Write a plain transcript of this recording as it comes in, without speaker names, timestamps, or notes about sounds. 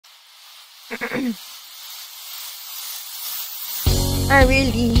I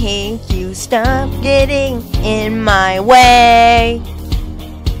really hate you, stop getting in my way.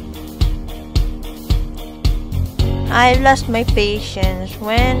 I've lost my patience,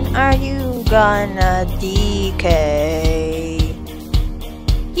 when are you gonna decay?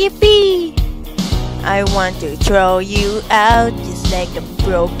 Yippee! I want to throw you out just like a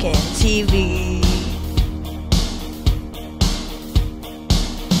broken TV.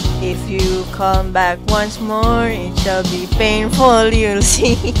 If you come back once more, it shall be painful, you'll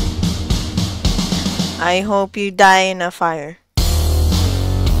see. I hope you die in a fire.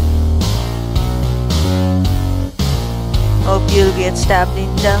 Hope you'll get stabbed in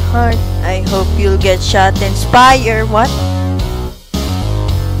the heart. I hope you'll get shot and spire. What?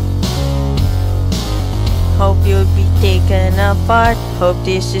 Hope you'll be taken apart. Hope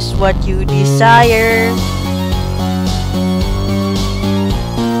this is what you desire.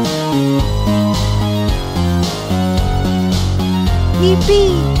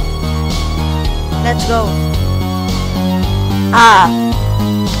 Yippee! Let's go. Ah!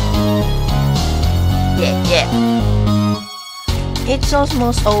 Yeah. It's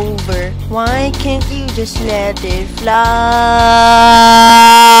almost over. Why can't you just let it fly?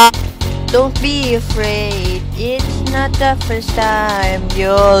 Don't be afraid. It's not the first time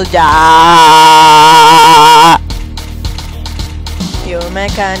you'll die. Your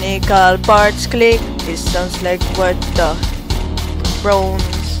mechanical parts click. This sounds like what the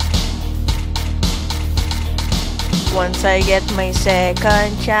Bronze. Once I get my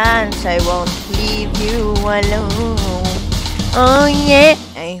second chance, I won't leave you alone. Oh yeah,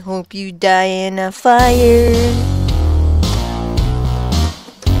 I hope you die in a fire.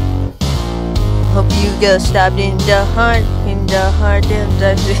 Hope you get stabbed in the heart, and the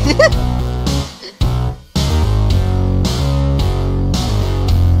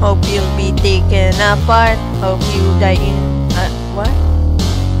Hope you'll be taken apart. Hope you die in what?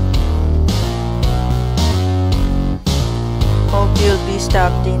 Hope you'll be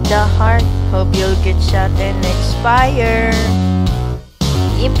stabbed in the heart. Hope you'll get shot and expire.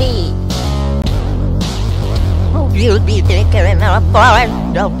 Yippee! Hope you'll be taken apart.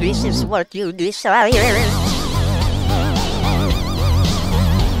 Hope this is what you desire.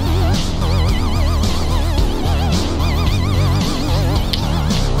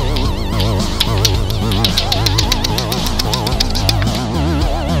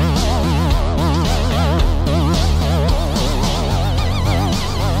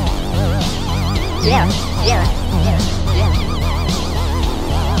 Yeah.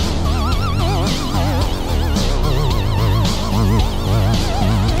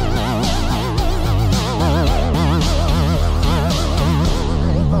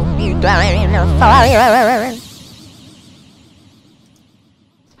 You die in a fire.